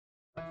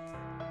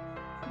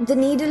The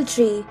Needle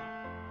Tree.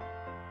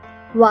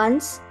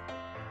 Once,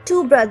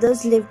 two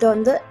brothers lived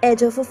on the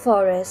edge of a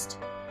forest.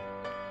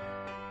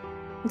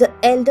 The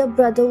elder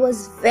brother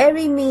was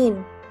very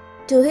mean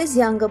to his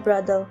younger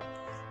brother.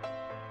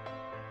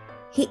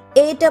 He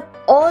ate up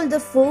all the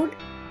food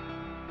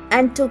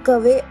and took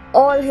away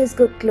all his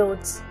good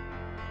clothes.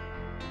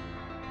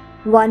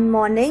 One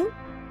morning,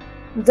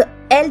 the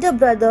elder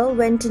brother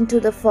went into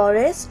the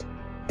forest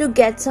to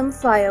get some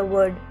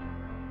firewood.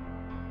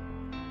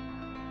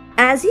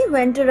 As he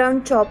went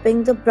around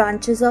chopping the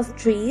branches of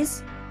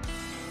trees,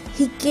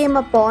 he came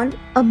upon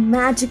a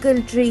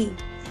magical tree.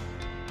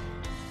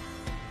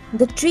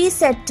 The tree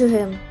said to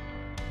him,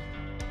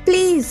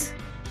 "Please,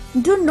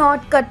 do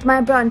not cut my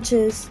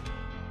branches.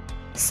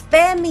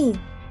 Spare me,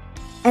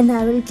 and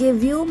I will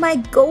give you my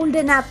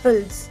golden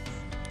apples."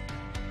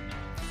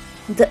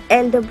 The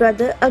elder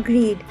brother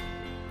agreed,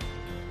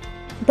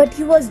 but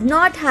he was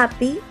not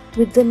happy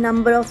with the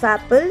number of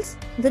apples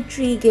the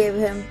tree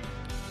gave him.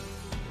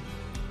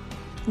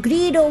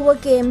 Greed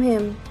overcame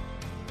him.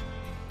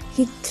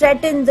 He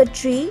threatened the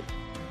tree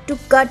to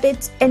cut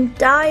its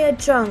entire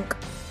trunk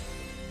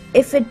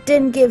if it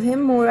didn't give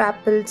him more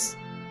apples.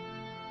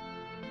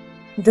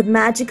 The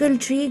magical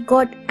tree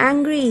got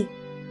angry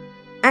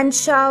and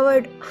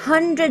showered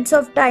hundreds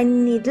of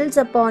tiny needles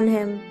upon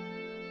him.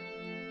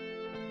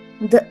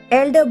 The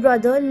elder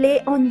brother lay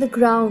on the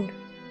ground,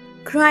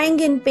 crying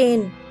in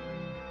pain.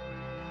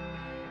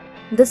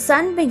 The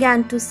sun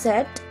began to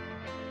set,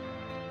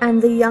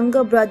 and the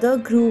younger brother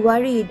grew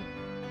worried.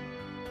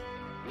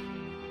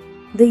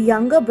 The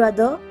younger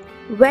brother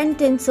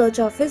went in search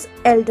of his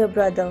elder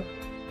brother.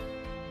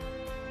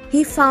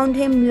 He found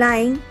him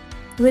lying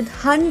with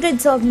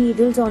hundreds of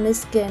needles on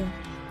his skin.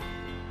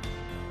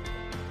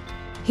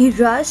 He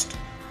rushed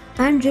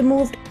and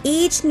removed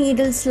each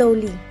needle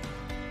slowly.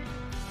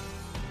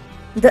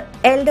 The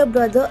elder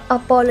brother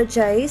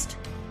apologized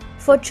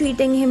for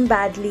treating him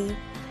badly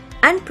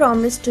and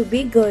promised to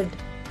be good.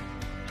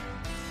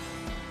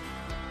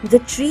 The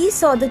tree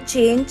saw the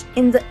change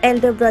in the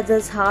elder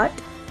brother's heart.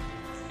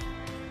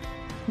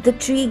 The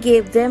tree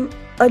gave them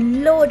a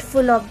load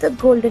full of the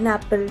golden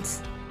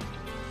apples.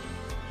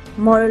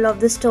 Moral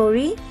of the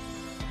story: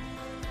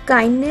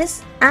 kindness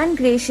and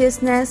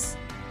graciousness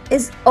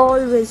is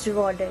always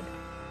rewarded.